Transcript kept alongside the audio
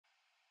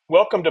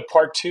Welcome to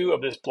part 2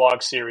 of this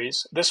blog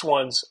series. This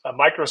one's a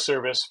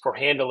microservice for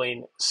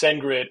handling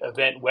SendGrid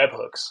event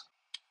webhooks.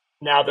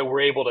 Now that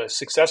we're able to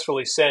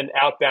successfully send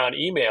outbound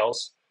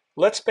emails,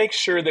 let's make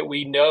sure that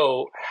we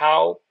know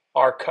how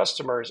our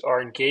customers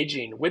are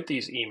engaging with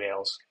these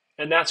emails,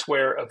 and that's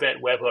where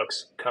event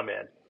webhooks come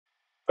in.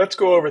 Let's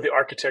go over the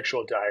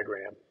architectural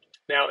diagram.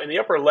 Now, in the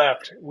upper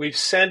left, we've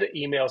sent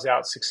emails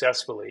out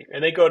successfully,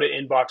 and they go to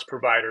inbox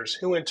providers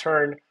who in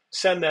turn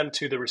send them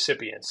to the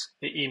recipients,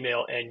 the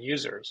email end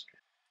users.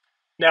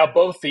 Now,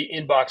 both the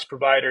inbox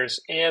providers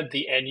and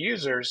the end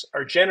users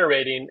are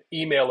generating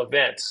email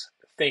events.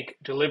 Think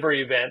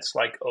delivery events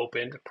like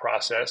opened,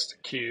 processed,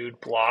 queued,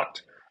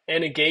 blocked,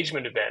 and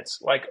engagement events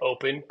like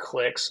open,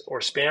 clicks, or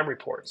spam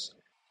reports.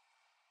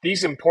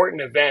 These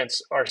important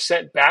events are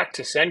sent back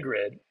to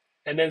SendGrid,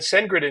 and then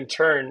SendGrid in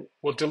turn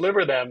will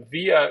deliver them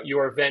via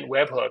your event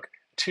webhook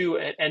to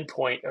an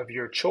endpoint of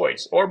your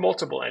choice or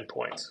multiple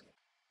endpoints.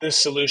 This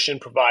solution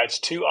provides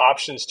two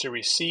options to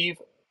receive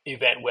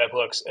event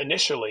webhooks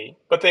initially,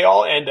 but they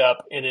all end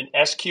up in an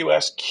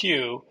SQS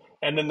queue,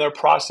 and then they're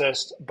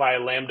processed by a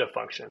Lambda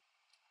function.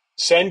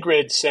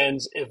 SendGrid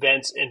sends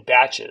events in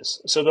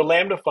batches, so the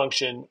Lambda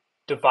function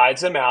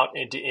divides them out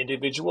into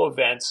individual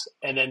events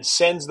and then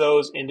sends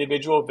those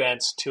individual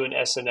events to an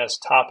SNS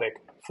topic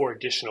for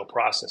additional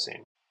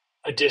processing.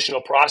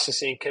 Additional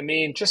processing can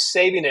mean just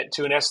saving it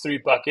to an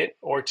S3 bucket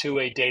or to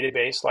a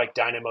database like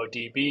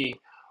DynamoDB,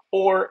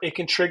 or it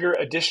can trigger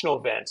additional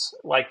events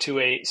like to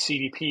a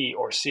CDP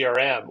or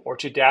CRM or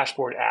to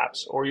dashboard apps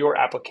or your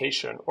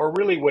application or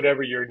really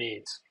whatever your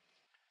needs.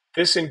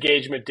 This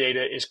engagement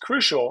data is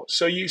crucial,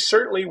 so you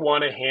certainly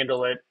want to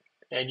handle it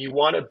and you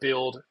want to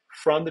build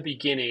from the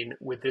beginning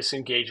with this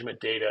engagement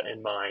data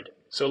in mind.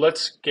 So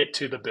let's get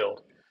to the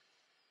build.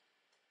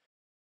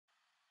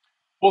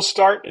 We'll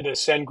start in the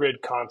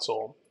SendGrid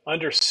console.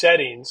 Under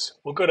Settings,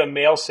 we'll go to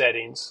Mail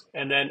Settings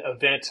and then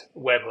Event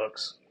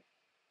Webhooks.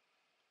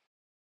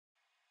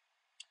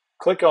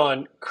 Click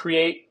on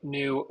Create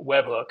New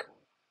Webhook,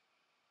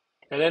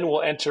 and then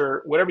we'll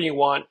enter whatever you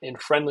want in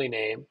friendly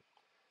name.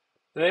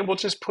 And then we'll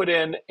just put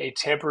in a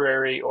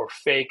temporary or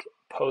fake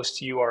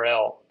post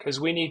URL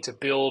because we need to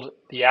build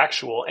the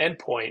actual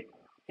endpoint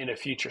in a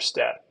future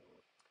step.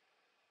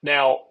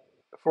 Now,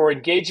 for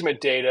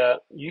engagement data,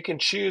 you can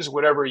choose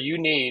whatever you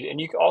need, and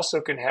you also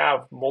can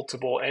have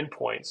multiple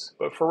endpoints.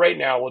 But for right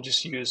now, we'll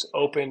just use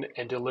open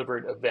and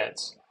delivered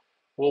events.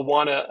 We'll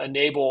want to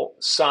enable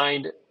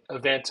signed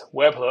event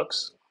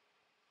webhooks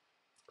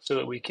so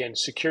that we can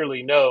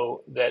securely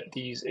know that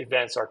these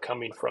events are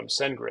coming from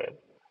SendGrid.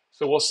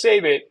 So we'll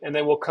save it, and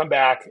then we'll come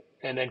back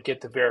and then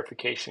get the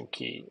verification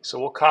key. So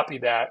we'll copy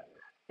that,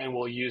 and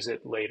we'll use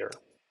it later.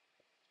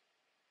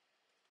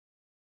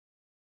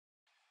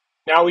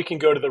 Now we can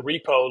go to the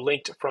repo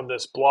linked from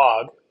this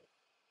blog,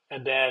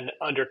 and then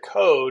under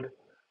code,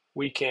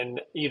 we can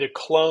either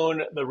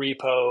clone the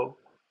repo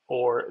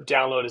or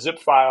download a zip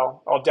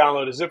file. I'll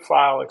download a zip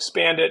file,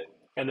 expand it,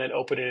 and then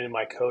open it in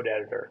my code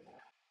editor.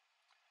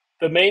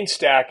 The main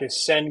stack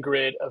is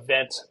SendGrid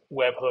Event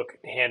Webhook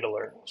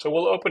Handler. So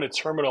we'll open a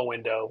terminal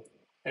window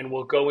and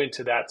we'll go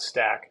into that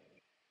stack.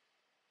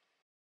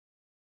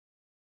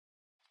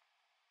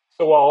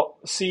 So I'll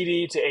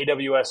CD to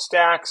AWS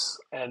stacks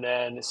and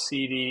then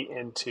CD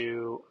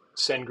into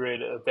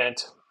SendGrid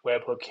Event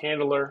Webhook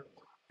Handler.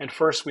 And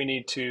first we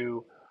need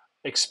to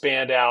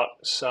expand out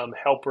some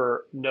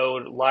helper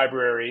node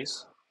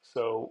libraries.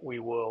 So we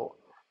will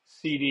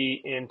CD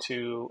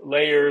into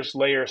layers,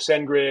 layer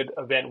SendGrid,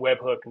 event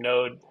webhook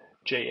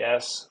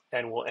node.js,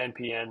 and we'll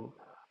npm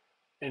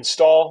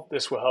install.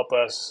 This will help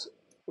us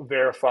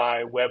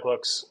verify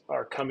webhooks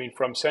are coming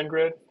from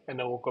SendGrid, and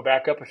then we'll go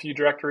back up a few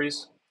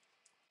directories.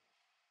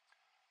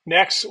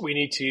 Next, we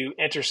need to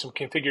enter some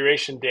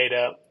configuration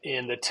data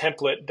in the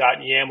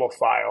template.yaml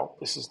file.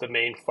 This is the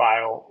main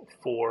file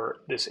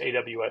for this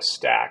AWS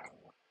stack.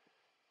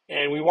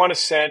 And we want to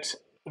set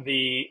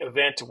the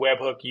event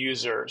webhook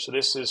user. So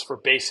this is for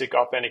basic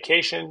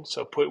authentication.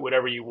 So put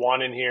whatever you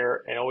want in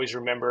here, and always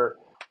remember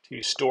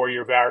to store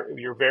your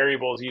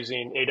variables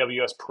using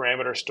AWS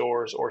parameter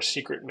stores or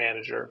secret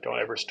manager.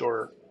 Don't ever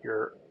store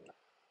your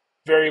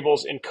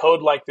variables in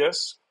code like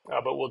this,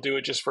 but we'll do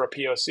it just for a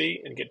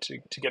POC and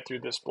get through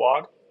this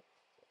blog.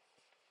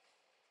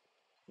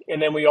 And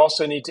then we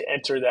also need to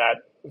enter that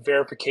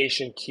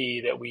verification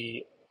key that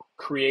we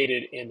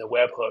created in the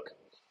webhook.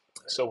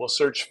 So we'll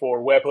search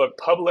for webhook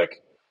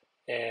public,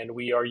 and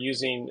we are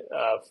using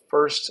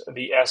first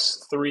the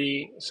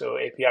S3, so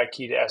API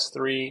key to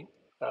S3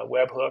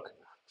 webhook.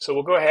 So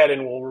we'll go ahead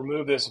and we'll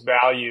remove this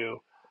value,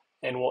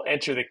 and we'll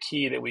enter the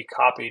key that we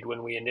copied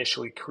when we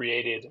initially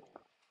created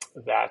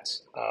that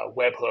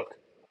webhook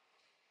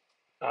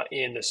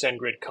in the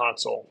SendGrid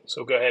console.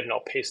 So go ahead and I'll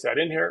paste that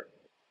in here.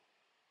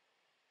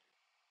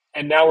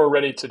 And now we're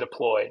ready to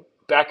deploy.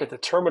 Back at the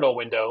terminal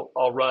window,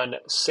 I'll run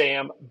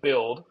sam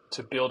build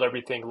to build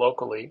everything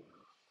locally.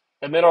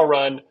 And then I'll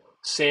run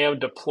sam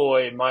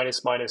deploy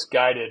 --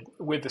 guided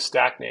with the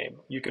stack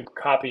name. You can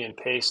copy and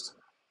paste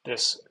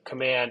this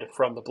command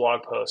from the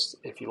blog post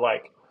if you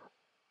like.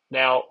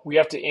 Now we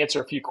have to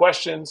answer a few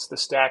questions. The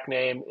stack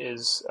name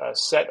is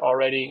set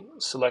already.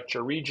 Select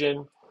your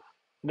region.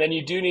 And then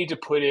you do need to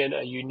put in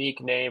a unique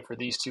name for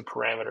these two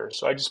parameters.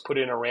 So I just put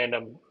in a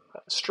random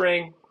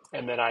string,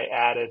 and then I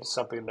added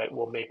something that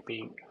will make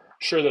me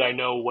sure that I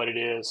know what it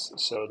is.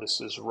 So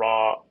this is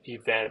raw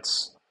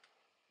events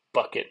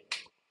bucket.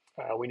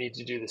 We need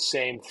to do the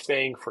same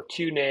thing for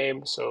queue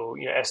name. So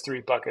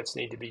S3 buckets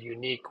need to be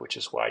unique, which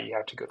is why you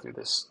have to go through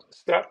this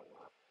step.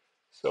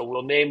 So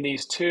we'll name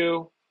these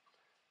two,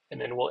 and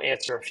then we'll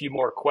answer a few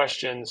more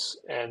questions,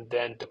 and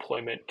then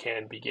deployment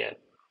can begin.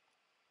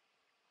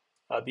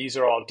 These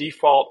are all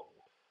default.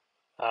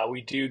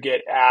 We do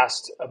get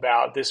asked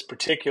about this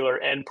particular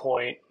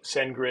endpoint.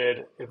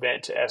 SendGrid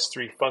event to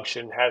S3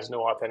 function has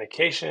no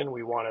authentication.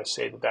 We want to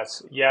say that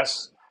that's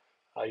yes.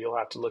 You'll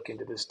have to look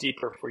into this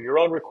deeper for your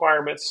own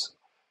requirements,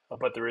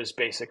 but there is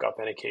basic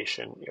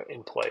authentication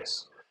in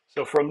place.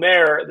 So from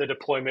there, the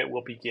deployment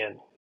will begin.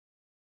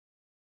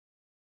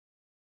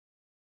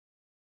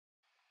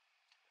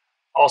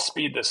 I'll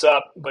speed this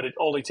up, but it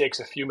only takes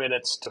a few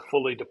minutes to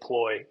fully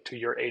deploy to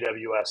your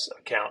AWS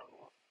account.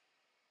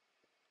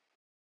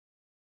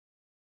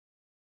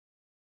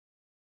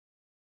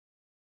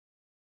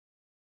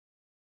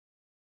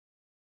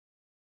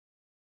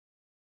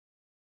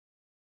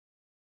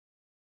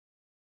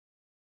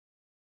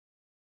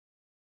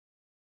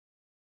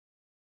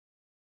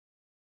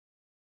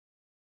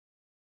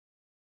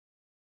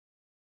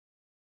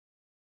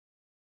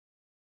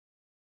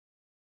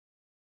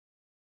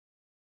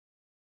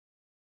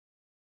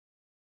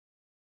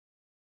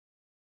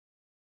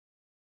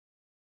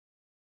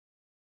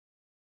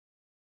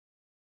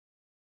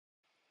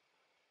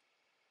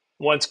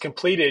 Once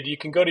completed, you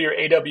can go to your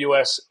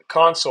AWS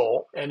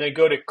console and then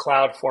go to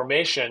Cloud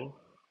Formation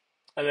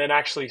and then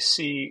actually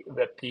see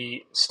that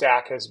the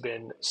stack has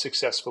been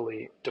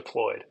successfully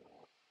deployed.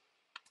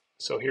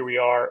 So here we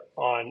are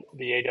on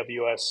the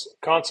AWS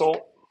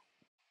console.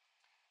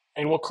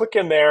 And we'll click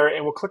in there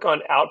and we'll click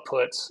on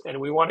outputs, and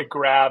we want to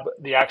grab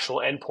the actual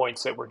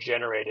endpoints that were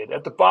generated.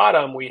 At the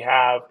bottom, we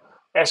have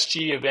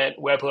SG event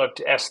webhook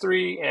to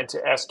S3 and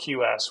to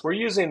SQS. We're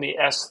using the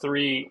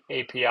S3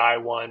 API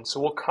one,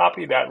 so we'll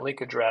copy that link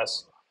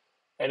address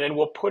and then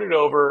we'll put it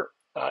over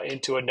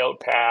into a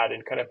notepad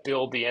and kind of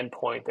build the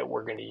endpoint that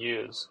we're going to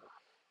use.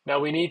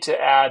 Now we need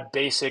to add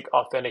basic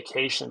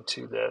authentication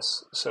to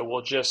this, so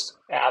we'll just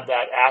add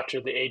that after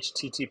the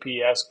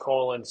HTTPS://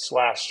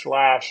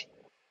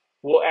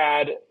 we'll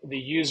add the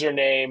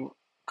username,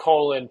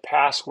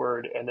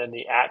 password, and then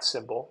the @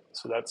 symbol.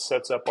 So that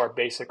sets up our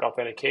basic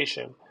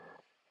authentication.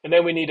 And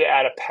then we need to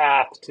add a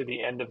path to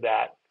the end of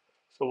that.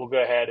 So we'll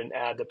go ahead and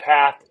add the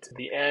path to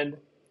the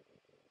end.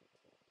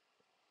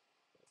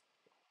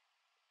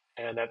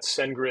 And that's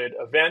SendGrid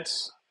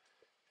events.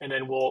 And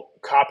then we'll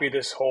copy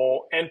this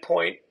whole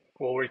endpoint.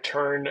 We'll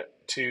return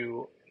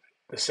to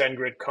the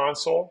SendGrid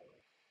console.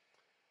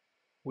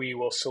 We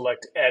will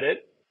select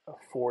edit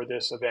for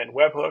this event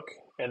webhook,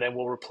 and then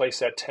we'll replace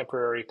that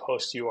temporary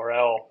post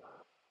URL.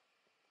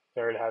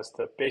 There it has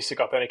the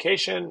basic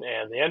authentication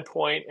and the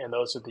endpoint, and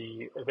those are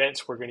the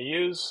events we're going to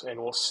use,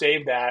 and we'll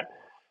save that.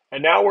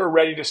 And now we're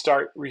ready to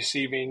start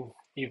receiving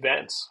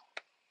events.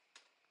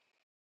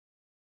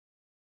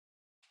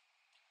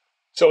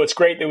 So it's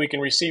great that we can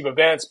receive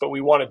events, but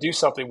we want to do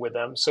something with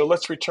them. So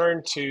let's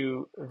return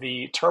to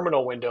the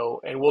terminal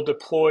window, and we'll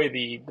deploy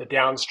the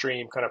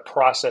downstream kind of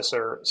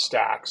processor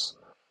stacks.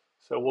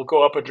 So we'll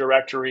go up a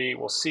directory,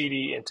 we'll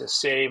cd into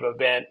save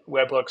event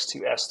webhooks to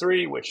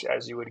S3, which,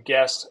 as you would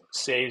guess,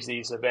 saves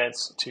these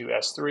events to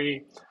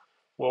S3.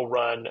 We'll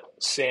run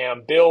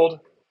sam build,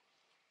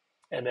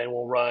 and then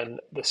we'll run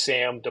the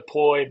sam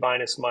deploy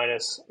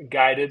 --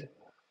 guided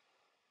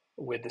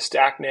with the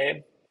stack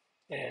name,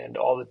 and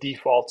all the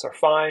defaults are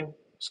fine.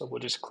 So we'll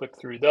just click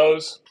through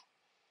those,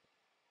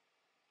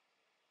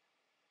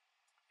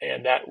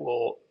 and that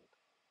will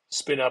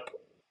spin up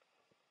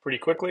pretty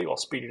quickly. I'll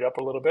speed it up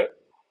a little bit.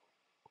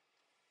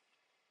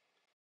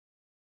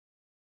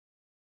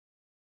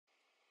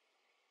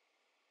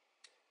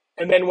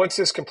 And then once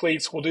this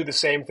completes, we'll do the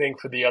same thing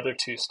for the other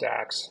two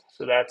stacks.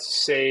 So that's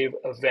save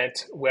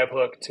event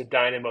webhook to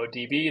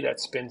DynamoDB. That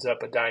spins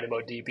up a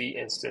DynamoDB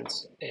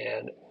instance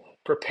and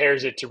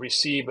prepares it to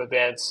receive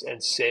events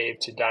and save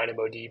to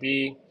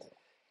DynamoDB.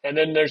 And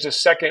then there's a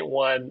third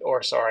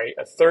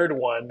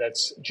one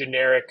that's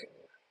generic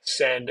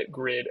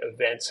SendGrid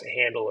events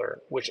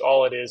handler, which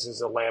all it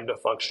is a Lambda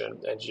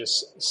function and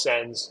just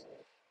sends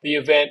the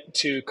event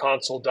to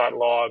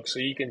console.log so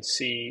you can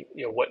see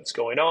what's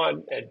going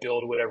on and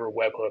build whatever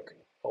webhook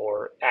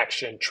or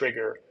action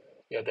trigger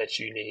that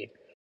you need.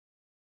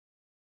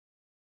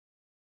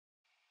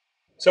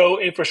 So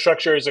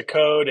infrastructure as a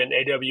code and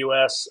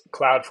AWS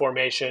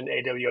CloudFormation,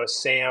 AWS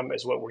SAM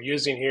is what we're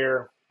using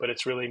here, but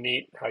it's really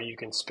neat how you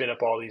can spin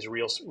up all these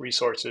real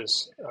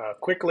resources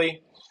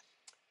quickly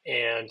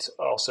and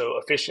also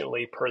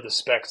efficiently per the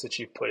specs that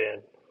you've put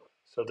in.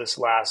 So this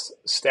last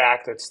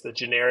stack, that's the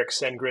generic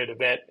SendGrid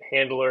event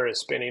handler,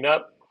 is spinning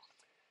up,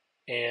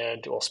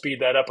 and we'll speed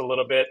that up a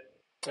little bit.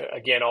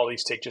 Again, all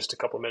these take just a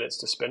couple minutes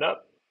to spin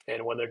up,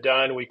 And when they're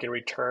done, we can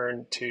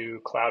return to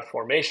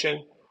CloudFormation.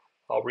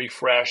 I'll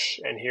refresh,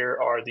 and here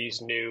are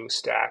these new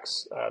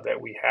stacks that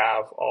we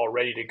have all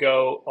ready to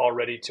go, all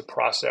ready to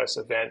process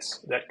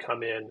events that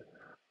come in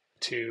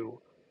to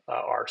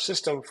our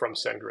system from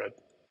SendGrid.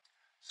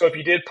 So if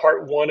you did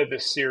part one of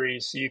this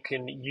series, you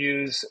can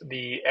use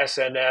the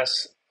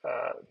SNS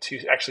to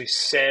actually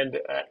send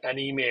an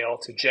email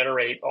to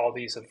generate all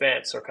these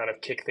events or kind of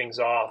kick things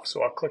off.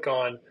 So I'll click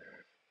on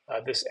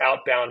this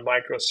outbound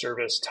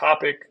microservice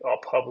topic. I'll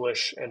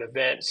publish an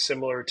event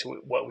similar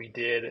to what we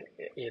did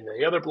in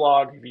the other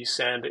blog. If you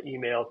send an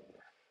email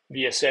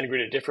via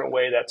SendGrid a different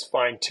way, that's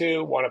fine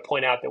too. Want to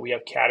point out that we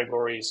have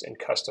categories and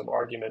custom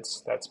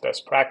arguments. That's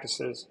best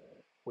practices.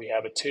 We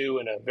have a to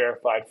and a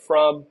verified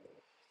from.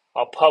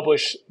 I'll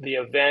publish the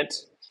event,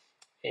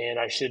 and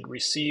I should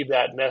receive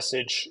that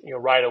message,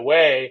 right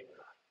away.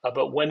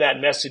 But when that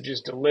message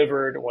is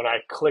delivered, when I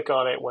click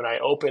on it, when I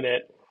open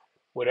it,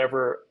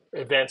 whatever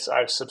events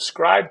I've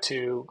subscribed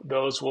to,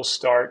 those will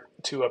start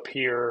to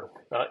appear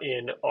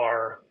in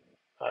our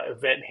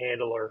event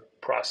handler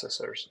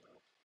processors.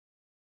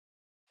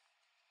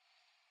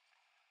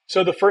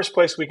 So the first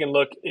place we can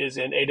look is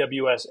in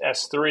AWS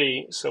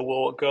S3. So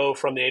we'll go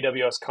from the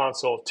AWS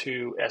console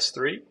to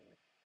S3.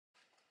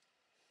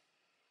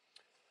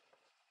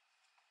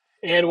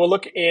 And we'll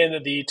look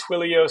in the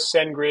Twilio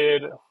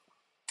SendGrid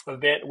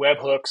event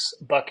webhooks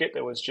bucket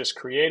that was just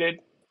created.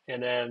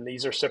 And then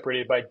these are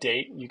separated by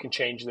date. You can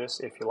change this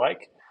if you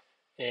like.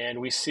 And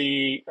we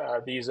see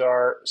these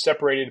are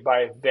separated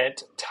by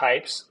event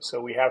types. So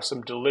we have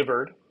some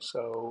delivered.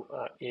 So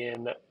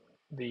in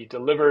the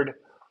delivered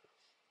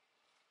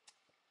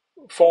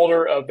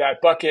folder of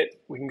that bucket,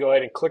 we can go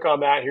ahead and click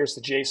on that. Here's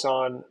the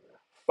JSON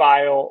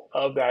file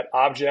of that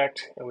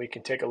object, and we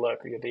can take a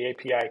look. We have the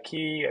API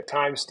key, a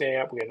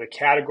timestamp, we have the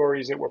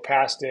categories that were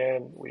passed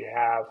in, we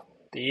have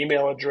the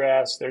email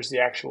address, there's the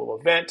actual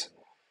event,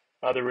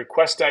 the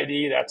request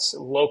ID that's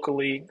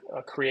locally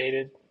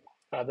created,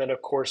 then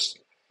of course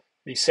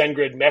the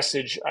SendGrid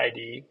message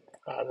ID,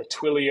 the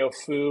Twilio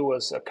foo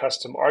was a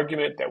custom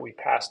argument that we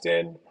passed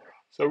in.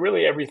 So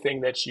really everything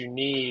that you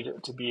need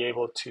to be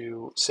able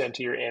to send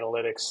to your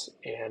analytics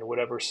and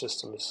whatever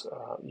systems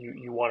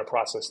you want to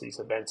process these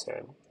events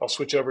in. I'll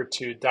switch over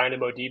to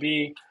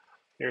DynamoDB.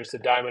 Here's the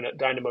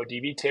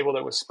DynamoDB table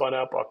that was spun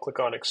up. I'll click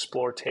on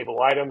Explore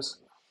Table Items,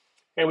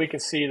 and we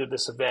can see that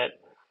this event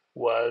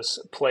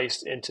was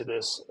placed into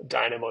this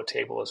Dynamo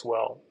table as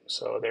well.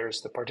 So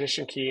there's the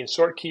partition key and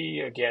sort key.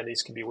 Again,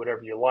 these can be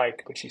whatever you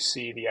like, but you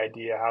see the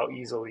idea how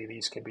easily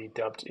these can be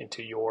dumped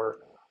into your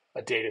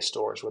data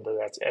stores, whether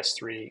that's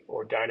S3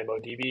 or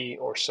DynamoDB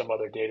or some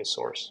other data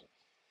source.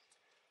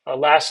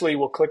 Lastly,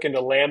 we'll click into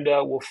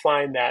Lambda. We'll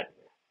find that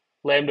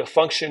Lambda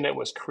function that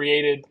was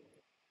created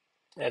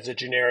as a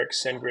generic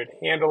SendGrid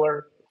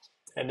handler.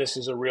 And this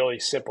is a really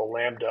simple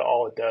Lambda.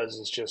 All it does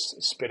is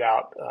just spit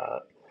out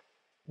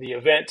the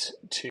event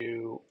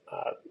to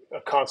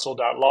a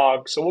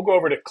console.log. So we'll go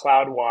over to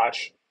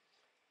CloudWatch,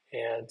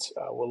 and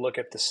we'll look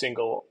at the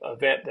single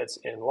event that's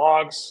in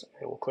logs,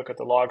 and we'll click at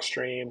the log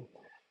stream.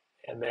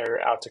 And there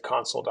out to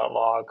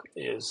console.log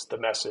is the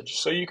message.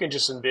 So you can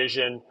just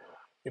envision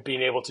it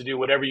being able to do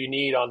whatever you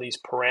need on these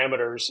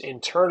parameters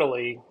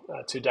internally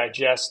to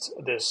digest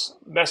this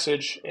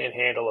message and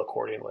handle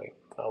accordingly.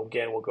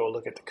 Again, we'll go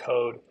look at the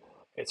code.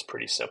 It's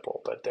pretty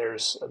simple, but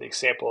there's the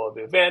example of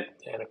the event,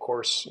 and of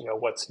course,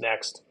 what's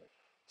next.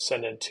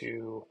 Send it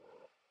to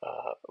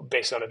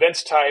based on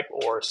events type,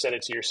 or send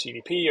it to your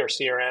CDP or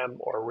CRM,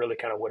 or really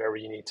kind of whatever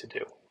you need to do.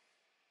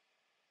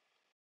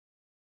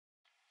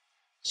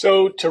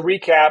 So to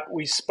recap,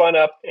 we spun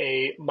up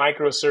a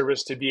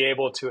microservice to be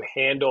able to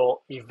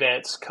handle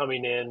events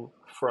coming in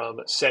from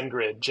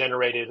SendGrid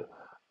generated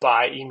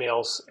by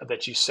emails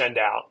that you send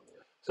out.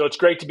 So it's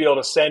great to be able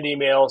to send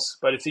emails,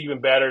 but it's even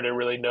better to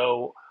really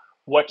know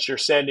what you're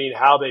sending,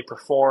 how they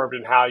performed,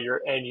 and how your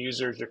end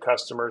users, your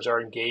customers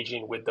are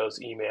engaging with those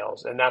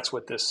emails. And that's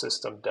what this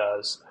system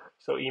does.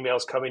 So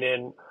emails coming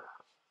in,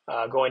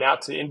 going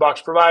out to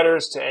inbox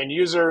providers, to end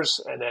users,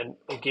 and then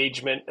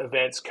engagement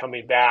events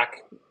coming back.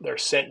 They're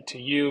sent to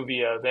you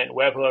via event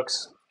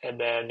webhooks, and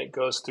then it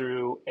goes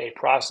through a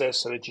process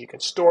so that you can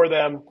store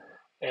them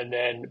and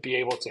then be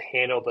able to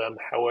handle them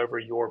however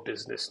your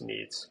business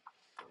needs.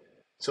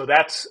 So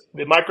that's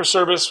the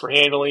microservice for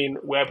handling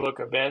webhook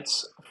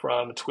events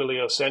from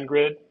Twilio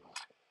SendGrid.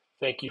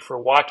 Thank you for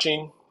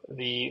watching.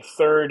 The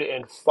third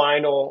and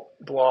final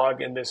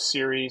blog in this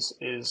series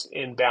is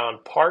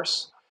Inbound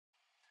Parse.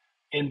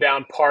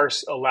 Inbound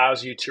Parse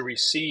allows you to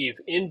receive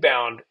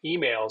inbound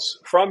emails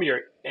from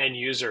your end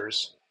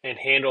users and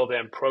handle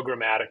them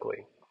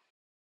programmatically.